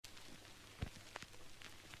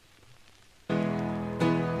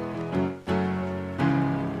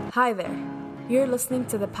Hi there, you're listening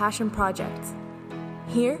to The Passion Project.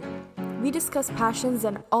 Here, we discuss passions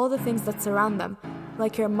and all the things that surround them,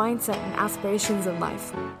 like your mindset and aspirations in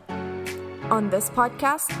life. On this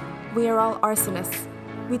podcast, we are all arsonists.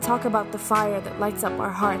 We talk about the fire that lights up our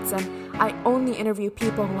hearts, and I only interview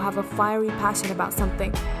people who have a fiery passion about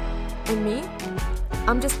something. And me?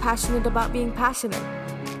 I'm just passionate about being passionate.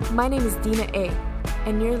 My name is Dina A,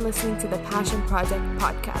 and you're listening to the Passion Project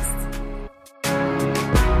podcast.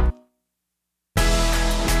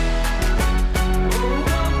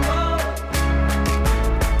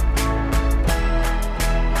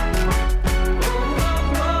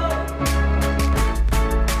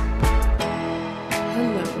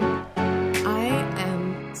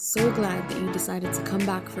 So glad that you decided to come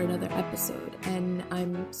back for another episode, and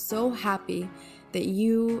I'm so happy that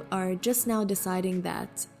you are just now deciding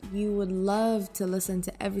that you would love to listen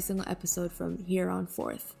to every single episode from here on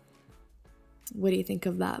forth. What do you think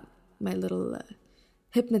of that? My little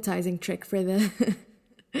hypnotizing trick for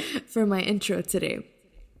for my intro today.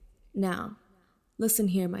 Now, listen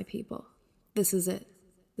here, my people. This is it.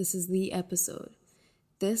 This is the episode.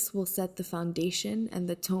 This will set the foundation and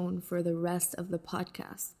the tone for the rest of the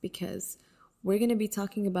podcast, because we're going to be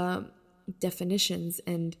talking about definitions.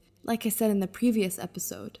 And like I said in the previous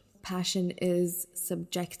episode, passion is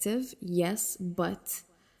subjective, yes, but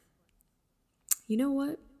you know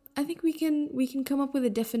what? I think we can come up with a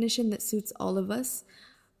definition that suits all of us.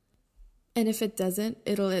 And if it doesn't,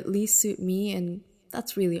 it'll at least suit me, and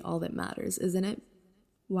that's really all that matters, isn't it?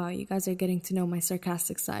 Wow, you guys are getting to know my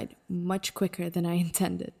sarcastic side much quicker than I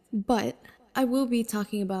intended. But I will be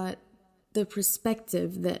talking about the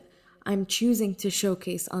perspective that I'm choosing to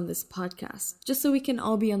showcase on this podcast, just so we can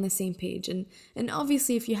all be on the same page. And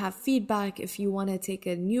obviously, if you have feedback, if you want to take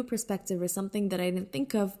a new perspective or something that I didn't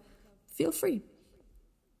think of, feel free.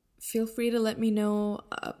 Feel free to let me know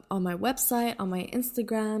on my website, on my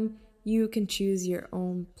Instagram. You can choose your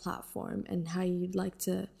own platform and how you'd like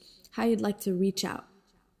to reach out.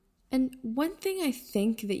 And one thing I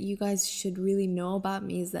think that you guys should really know about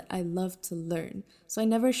me is that I love to learn. So I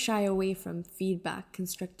never shy away from feedback,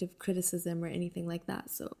 constructive criticism, or anything like that.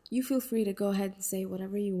 So you feel free to go ahead and say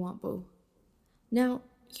whatever you want, boo. Now,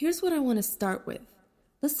 here's what I want to start with.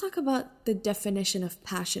 Let's talk about the definition of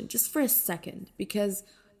passion just for a second, because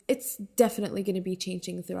it's definitely going to be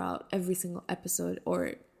changing throughout every single episode,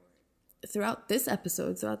 or throughout this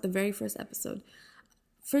episode, throughout the very first episode.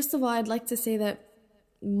 First of all, I'd like to say that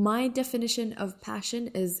my definition of passion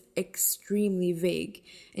is extremely vague,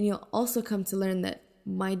 and you'll also come to learn that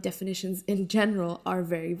my definitions in general are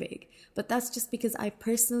very vague. But that's just because I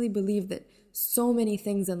personally believe that so many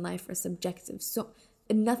things in life are subjective. So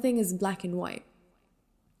nothing is black and white.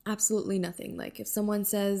 Absolutely nothing. Like if someone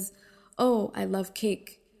says, "Oh, I love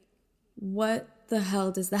cake," what the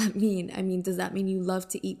hell does that mean? I mean, does that mean you love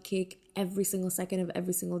to eat cake every single second of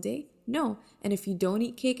every single day? No. And if you don't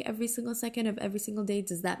eat cake every single second of every single day,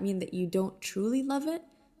 does that mean that you don't truly love it?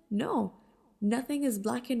 No. Nothing is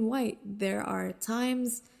black and white. There are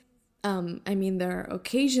times, there are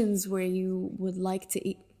occasions where you would like to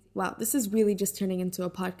eat. Wow, this is really just turning into a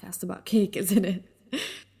podcast about cake, isn't it?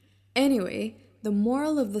 Anyway, the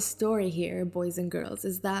moral of the story here, boys and girls,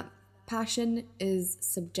 is that passion is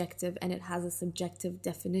subjective, and it has a subjective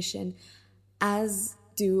definition, as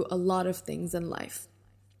do a lot of things in life.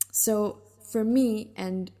 So for me,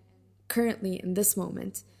 and currently in this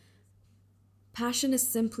moment, passion is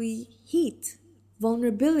simply heat,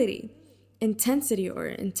 vulnerability, intensity, or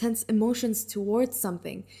intense emotions towards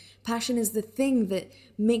something. Passion is the thing that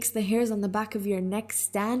makes the hairs on the back of your neck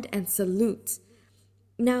stand and salute.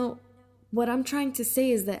 Now, what I'm trying to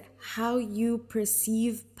say is that how you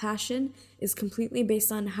perceive passion is completely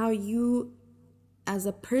based on how you, as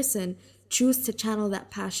a person, choose to channel that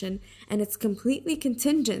passion, and it's completely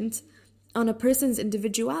contingent on a person's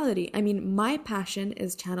individuality. I mean, my passion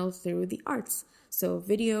is channeled through the arts. So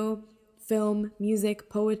video, film, music,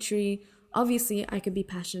 poetry. Obviously, I could be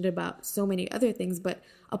passionate about so many other things, but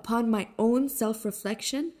upon my own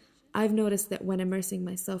self-reflection, I've noticed that when immersing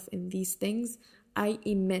myself in these things, I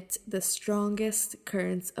emit the strongest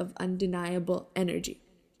currents of undeniable energy.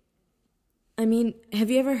 I mean,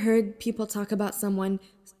 have you ever heard people talk about someone,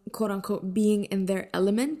 quote unquote, being in their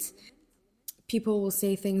element? People will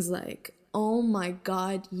say things like, "Oh my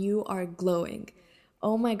God, you are glowing.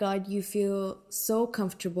 Oh my God, you feel so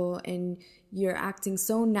comfortable, and you're acting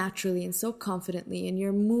so naturally and so confidently, and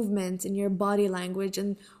your movement and your body language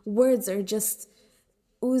and words are just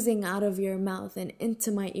oozing out of your mouth and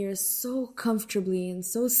into my ears so comfortably and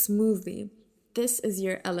so smoothly. This is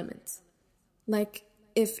your element." Like,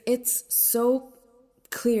 if it's so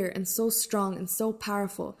clear and so strong and so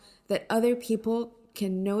powerful that other people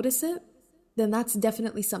can notice it, then that's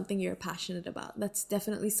definitely something you're passionate about. That's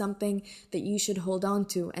definitely something that you should hold on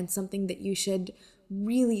to and something that you should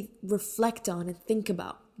really reflect on and think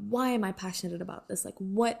about. Why am I passionate about this? Like,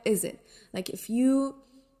 what is it? Like, if you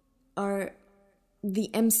are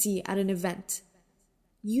the MC at an event,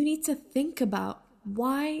 you need to think about,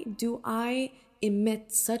 why do I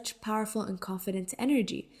emit such powerful and confident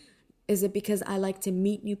energy? Is it because I like to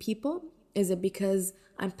meet new people? Is it because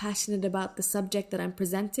I'm passionate about the subject that I'm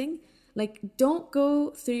presenting? Like, don't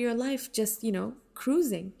go through your life just,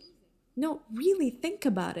 cruising. No, really think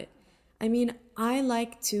about it. I mean, I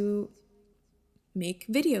like to make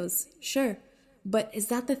videos, sure. But is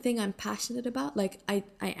that the thing I'm passionate about? Like, I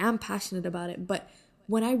am passionate about it. But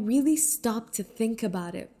when I really stop to think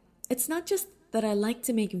about it, it's not just that I like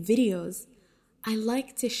to make videos. I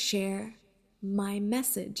like to share my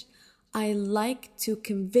message. I like to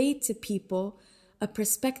convey to people a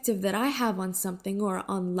perspective that I have on something or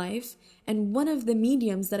on life. And one of the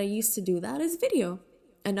mediums that I used to do that is video.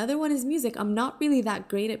 Another one is music. I'm not really that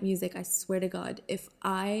great at music, I swear to God. If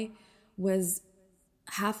I was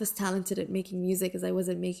half as talented at making music as I was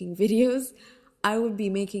at making videos, I would be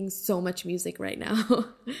making so much music right now.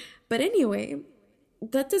 But anyway,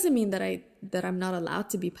 that doesn't mean that I'm not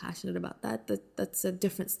allowed to be passionate about that. That's a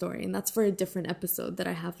different story, and that's for a different episode that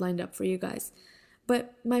I have lined up for you guys.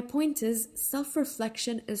 But my point is,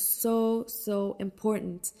 self-reflection is so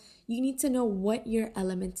important. You need to know what your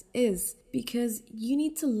element is, because you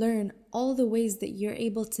need to learn all the ways that you're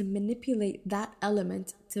able to manipulate that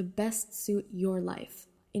element to best suit your life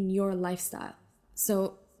in your lifestyle.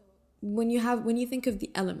 So when you think of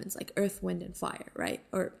the elements like earth, wind, and fire, right?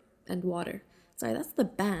 And water. Sorry, that's the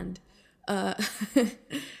band.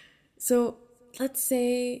 So let's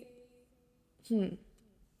say, wow,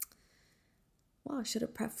 I should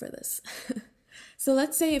have prepped for this. So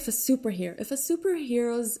let's say if a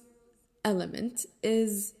superhero's element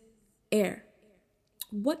is air,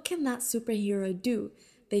 what can that superhero do?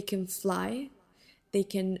 They can fly, they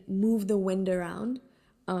can move the wind around.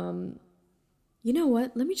 You know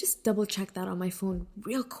what? Let me just double check that on my phone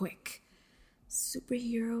real quick.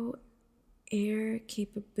 Superhero air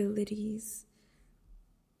capabilities.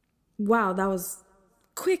 Wow, that was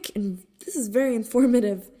quick, and this is very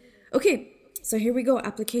informative. Okay, so here we go.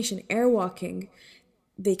 Application: airwalking.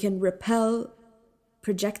 They can repel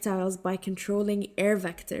projectiles by controlling air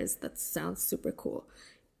vectors. That sounds super cool.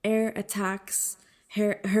 Air attacks,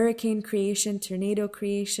 hurricane creation, tornado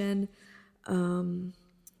creation.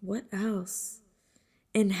 What else?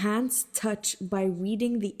 Enhance touch by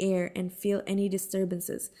reading the air and feel any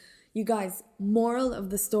disturbances. You guys, moral of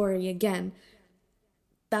the story again,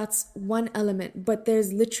 that's one element, but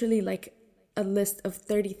there's literally like a list of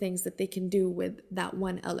 30 things that they can do with that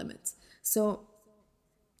one element. So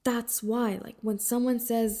that's why, like, when someone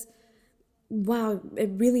says, wow, it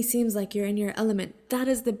really seems like you're in your element, that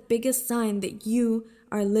is the biggest sign that you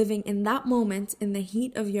are living in that moment in the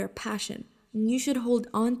heat of your passion. And you should hold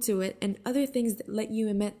on to it, and other things that let you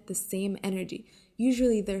emit the same energy.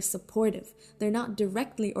 Usually they're supportive. They're not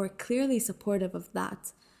directly or clearly supportive of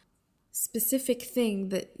that specific thing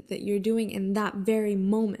that you're doing in that very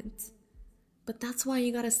moment. But that's why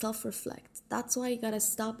you gotta self-reflect. That's why you gotta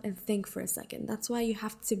stop and think for a second. That's why you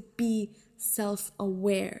have to be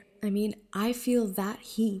self-aware. I mean, I feel that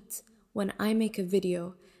heat when I make a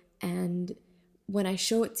video, and when I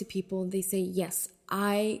show it to people, they say, yes,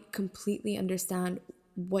 I completely understand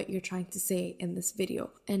what you're trying to say in this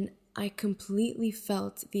video. And I completely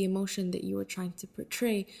felt the emotion that you were trying to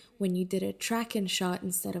portray when you did a track and shot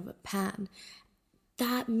instead of a pan.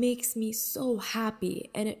 That makes me so happy,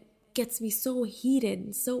 and it gets me so heated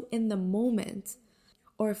and so in the moment.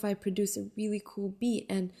 Or if I produce a really cool beat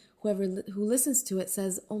and who listens to it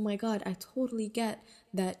says, oh my God, I totally get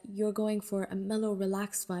that you're going for a mellow,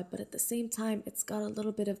 relaxed vibe, but at the same time, it's got a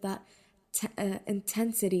little bit of that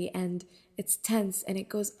intensity, and it's tense and it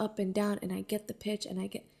goes up and down, and I get the pitch, and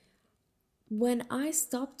when I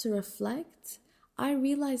stop to reflect, I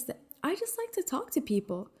realize that I just like to talk to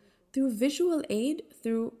people through visual aid,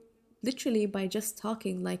 through literally by just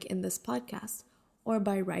talking, like in this podcast, or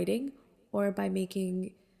by writing, or by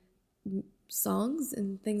making songs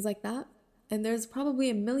and things like that. And there's probably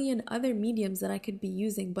a million other mediums that I could be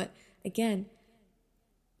using, but again,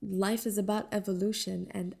 life is about evolution,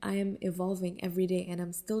 and I am evolving every day, and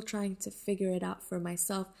I'm still trying to figure it out for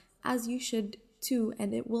myself, as you should too,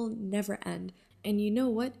 and it will never end. And you know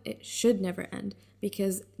what? It should never end,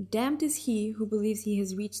 because damned is he who believes he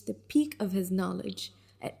has reached the peak of his knowledge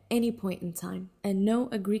at any point in time. And no,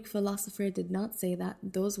 a Greek philosopher did not say that.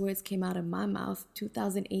 Those words came out of my mouth,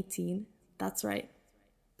 2018. That's right.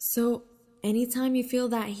 So anytime you feel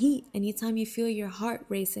that heat, anytime you feel your heart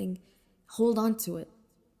racing, hold on to it.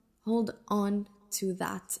 Hold on to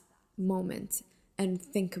that moment and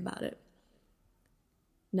think about it.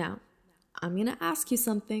 Now, I'm going to ask you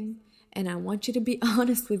something, and I want you to be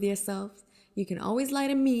honest with yourself. You can always lie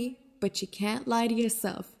to me, but you can't lie to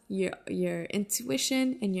yourself. Your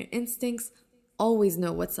intuition and your instincts always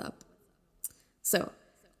know what's up. So,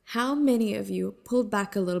 how many of you pulled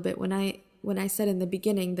back a little bit when I said in the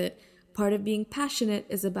beginning that part of being passionate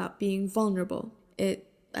is about being vulnerable?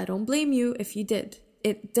 I don't blame you if you did.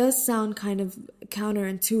 It does sound kind of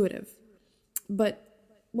counterintuitive. But,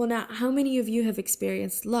 well, now, how many of you have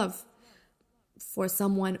experienced love for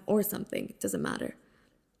someone or something? It doesn't matter.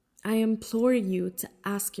 I implore you to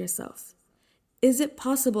ask yourself, is it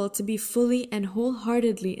possible to be fully and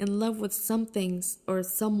wholeheartedly in love with something or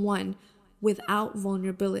someone without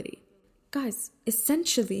vulnerability? Guys,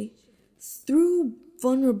 essentially, through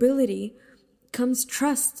vulnerability comes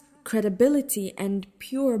trust, credibility, and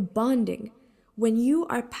pure bonding. When you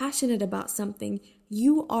are passionate about something,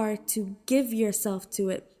 you are to give yourself to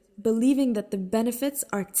it, believing that the benefits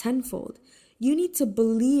are tenfold. You need to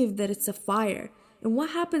believe that it's a fire. And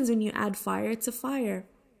what happens when you add fire to fire?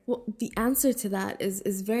 Well, the answer to that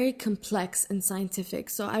is very complex and scientific,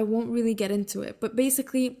 so I won't really get into it. But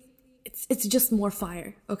basically, it's just more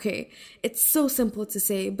fire, okay? It's so simple to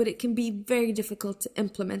say, but it can be very difficult to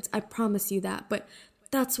implement. I promise you that. But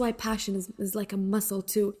that's why passion is like a muscle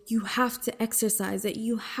too. You have to exercise it.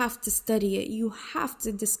 You have to study it. You have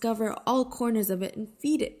to discover all corners of it and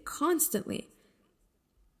feed it constantly.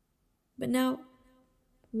 But now,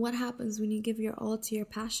 what happens when you give your all to your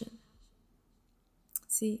passion?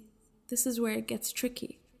 See, this is where it gets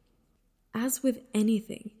tricky. As with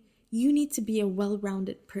anything, you need to be a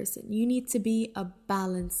well-rounded person. You need to be a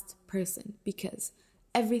balanced person because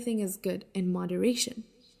everything is good in moderation.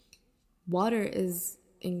 Water is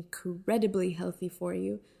incredibly healthy for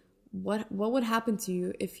you. What would happen to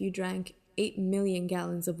you if you drank 8 million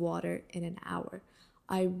gallons of water in an hour?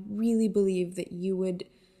 I really believe that you would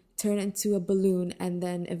turn into a balloon and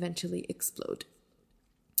then eventually explode.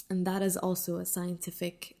 And that is also a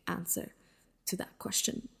scientific answer to that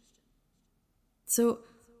question. So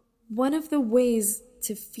one of the ways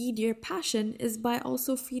to feed your passion is by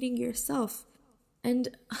also feeding yourself.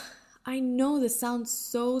 And I know this sounds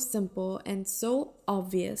so simple and so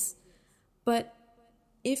obvious, but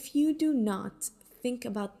if you do not think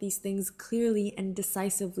about these things clearly and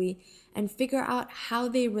decisively and figure out how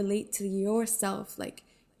they relate to yourself, like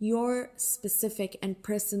your specific and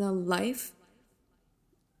personal life,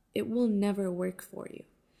 it will never work for you.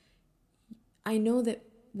 I know that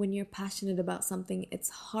when you're passionate about something, it's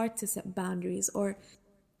hard to set boundaries, or,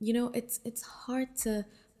 it's hard to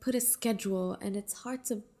put a schedule, and it's hard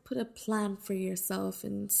to put a plan for yourself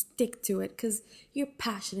and stick to it because you're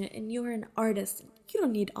passionate and you're an artist. You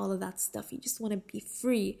don't need all of that stuff. You just want to be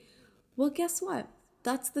free. Well, guess what?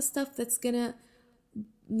 That's the stuff that's gonna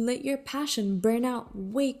let your passion burn out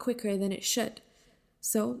way quicker than it should.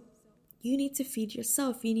 So you need to feed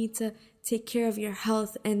yourself. You need to take care of your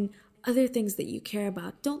health and other things that you care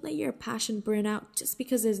about. Don't let your passion burn out just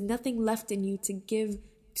because there's nothing left in you to give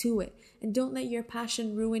to it. And don't let your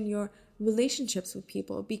passion ruin your relationships with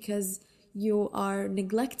people because you are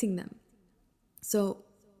neglecting them. So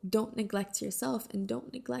don't neglect yourself, and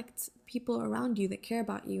don't neglect people around you that care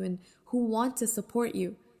about you and who want to support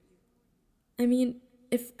you. I mean,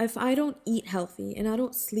 if I don't eat healthy and I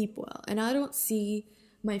don't sleep well and I don't see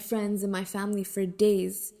my friends and my family for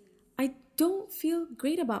days, I don't feel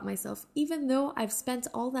great about myself, even though I've spent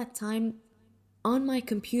all that time on my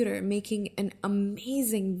computer making an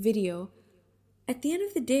amazing video. At the end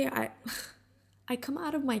of the day, I come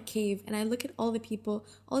out of my cave and I look at all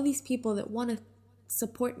these people that want to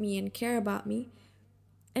support me and care about me,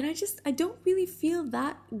 and I don't really feel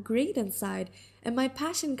that great inside, and my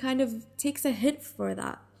passion kind of takes a hit for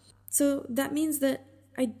that. So that means that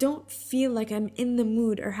I don't feel like I'm in the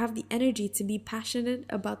mood or have the energy to be passionate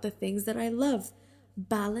about the things that I love.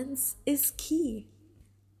 Balance is key.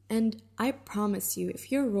 And I promise you,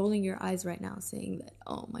 if you're rolling your eyes right now saying that,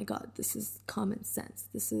 oh my God, this is common sense.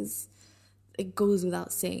 It goes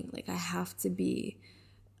without saying, like I have to be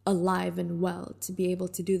alive and well to be able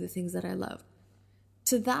to do the things that I love.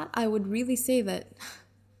 To that, I would really say that,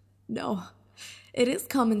 no, it is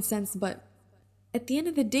common sense, but at the end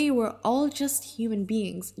of the day, we're all just human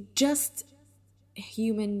beings.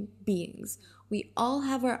 We all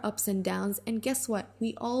have our ups and downs, and guess what?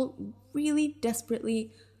 We all really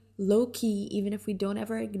desperately low-key, even if we don't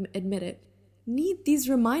ever admit it, need these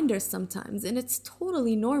reminders sometimes, and it's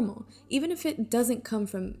totally normal. Even if it doesn't come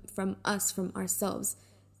from us, from ourselves,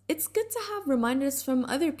 it's good to have reminders from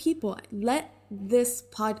other people. Let this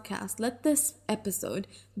podcast, let this episode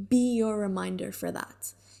be your reminder for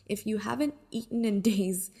that. If you haven't eaten in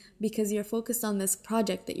days because you're focused on this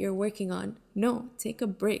project that you're working on, no, take a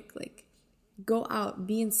break. Like, go out,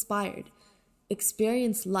 be inspired,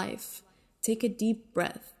 experience life, take a deep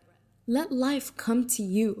breath. Let life come to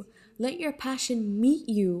you. Let your passion meet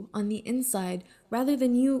you on the inside rather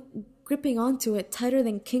than you gripping onto it tighter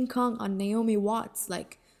than King Kong on Naomi Watts.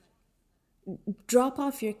 Like, drop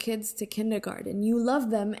off your kids to kindergarten. You love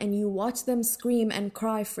them and you watch them scream and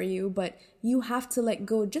cry for you, but you have to let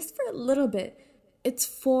go just for a little bit. It's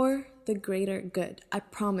for the greater good. I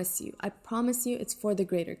promise you. I promise you it's for the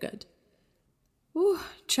greater good. Ooh,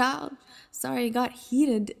 child. Sorry I got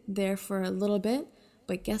heated there for a little bit,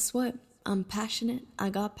 but guess what? I'm passionate. I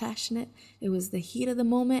got passionate. It was the heat of the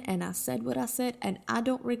moment and I said what I said, and I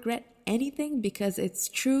don't regret anything because it's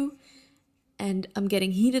true. And I'm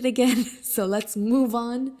getting heated again, so let's move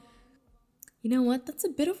on. You know what? That's a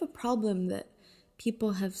bit of a problem that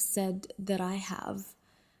people have said that I have.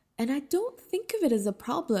 And I don't think of it as a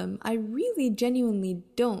problem. I really genuinely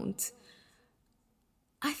don't.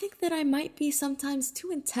 I think that I might be sometimes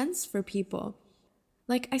too intense for people.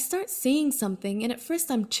 Like, I start saying something and at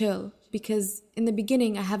first I'm chill because in the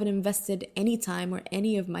beginning I haven't invested any time or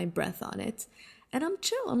any of my breath on it. And I'm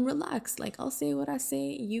chill, I'm relaxed. Like, I'll say what I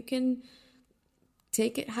say. You can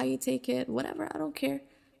take it how you take it, whatever, I don't care.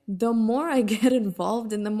 The more I get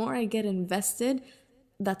involved and the more I get invested,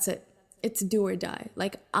 that's it. It's do or die.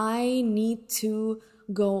 Like, I need to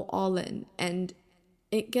go all in. And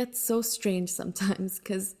it gets so strange sometimes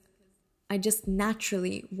because I just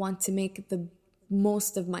naturally want to make the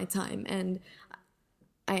most of my time. And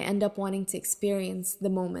I end up wanting to experience the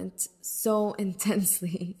moment so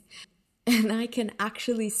intensely. And I can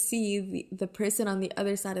actually see the person on the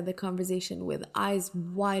other side of the conversation with eyes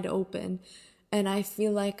wide open. And I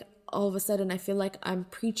feel like all of a sudden, I feel like I'm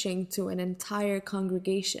preaching to an entire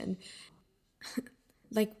congregation.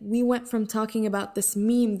 Like, we went from talking about this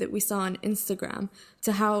meme that we saw on Instagram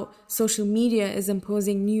to how social media is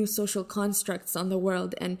imposing new social constructs on the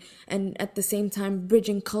world and at the same time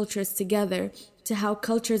bridging cultures together, to how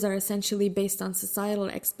cultures are essentially based on societal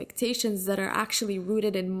expectations that are actually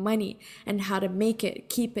rooted in money and how to make it,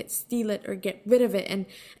 keep it, steal it, or get rid of it. And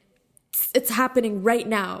it's happening right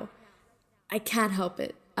now. I can't help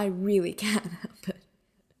it. I really can't help it.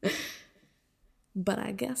 But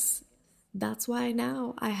I guess that's why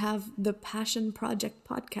now I have the Passion Project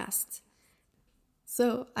podcast.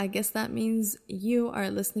 So I guess that means you are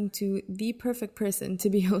listening to the perfect person to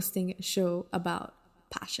be hosting a show about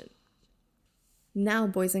passion. Now,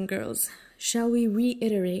 boys and girls, shall we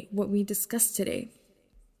reiterate what we discussed today?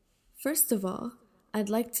 First of all, I'd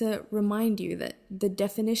like to remind you that the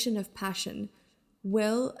definition of passion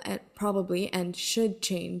will probably and should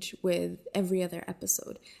change with every other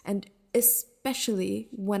episode. And especially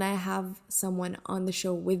when I have someone on the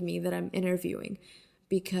show with me that I'm interviewing.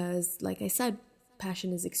 Because, like I said,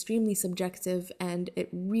 passion is extremely subjective and it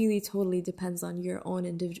really totally depends on your own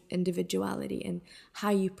individuality and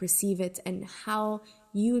how you perceive it and how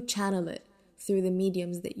you channel it through the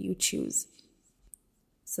mediums that you choose.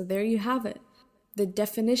 So there you have it. The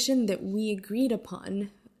definition that we agreed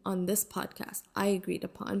upon on this podcast, I agreed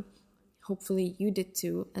upon. Hopefully you did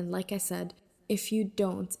too. And like I said, if you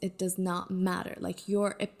don't, it does not matter. Like,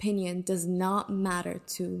 your opinion does not matter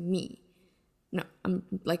to me. No, I'm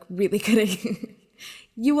like really kidding.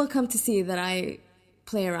 You will come to see that I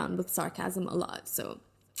play around with sarcasm a lot. So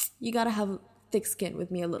you gotta have thick skin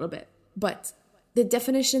with me a little bit. But the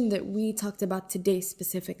definition that we talked about today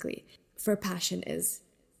specifically for passion is: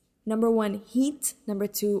 number 1, heat. Number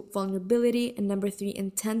 2, vulnerability. And number 3,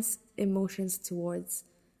 intense emotions towards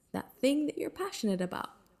that thing that you're passionate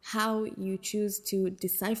about. How you choose to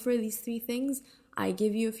decipher these 3 things, I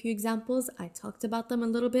give you a few examples. I talked about them a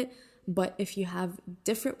little bit. But if you have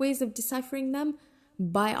different ways of deciphering them,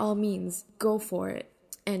 by all means, go for it.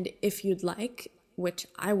 And if you'd like, which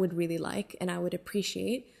I would really like and I would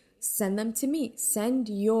appreciate, send them to me. Send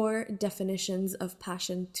your definitions of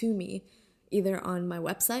passion to me, either on my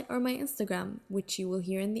website or my Instagram, which you will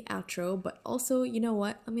hear in the outro. But also, you know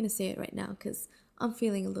what? I'm going to say it right now because I'm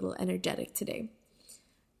feeling a little energetic today.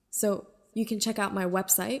 So you can check out my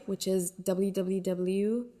website, which is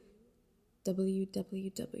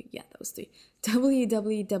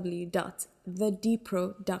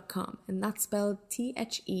www.thedpro.com, and that's spelled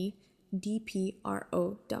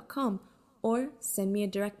THEDPRO.com. Or send me a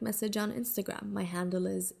direct message on Instagram. My handle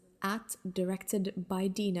is at Directed by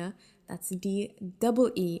Deena. That's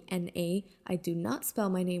D-E-E-N-A. I do not spell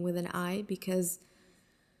my name with an I because,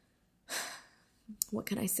 what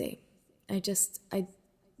can I say? I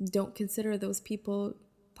don't consider those people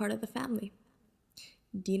part of the family.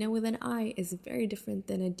 Deena with an I is very different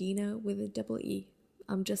than a Deena with a double E.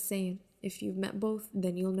 I'm just saying, if you've met both,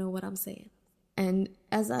 then you'll know what I'm saying. And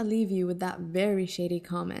as I leave you with that very shady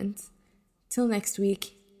comment, till next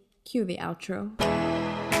week, cue the outro.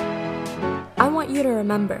 I want you to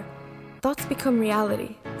remember, thoughts become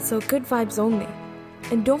reality, so good vibes only.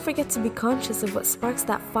 And don't forget to be conscious of what sparks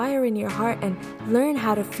that fire in your heart and learn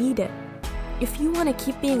how to feed it. If you want to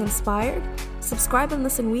keep being inspired, subscribe and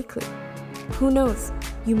listen weekly. Who knows,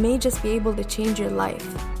 you may just be able to change your life,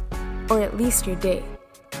 or at least your day.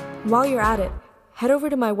 While you're at it, head over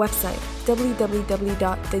to my website,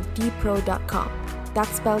 www.thedpro.com.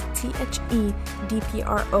 That's spelled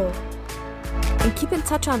THEDPRO. And keep in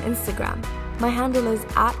touch on Instagram. My handle is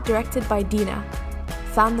 @DirectedByDeena.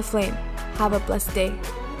 Fan the flame. Have a blessed day.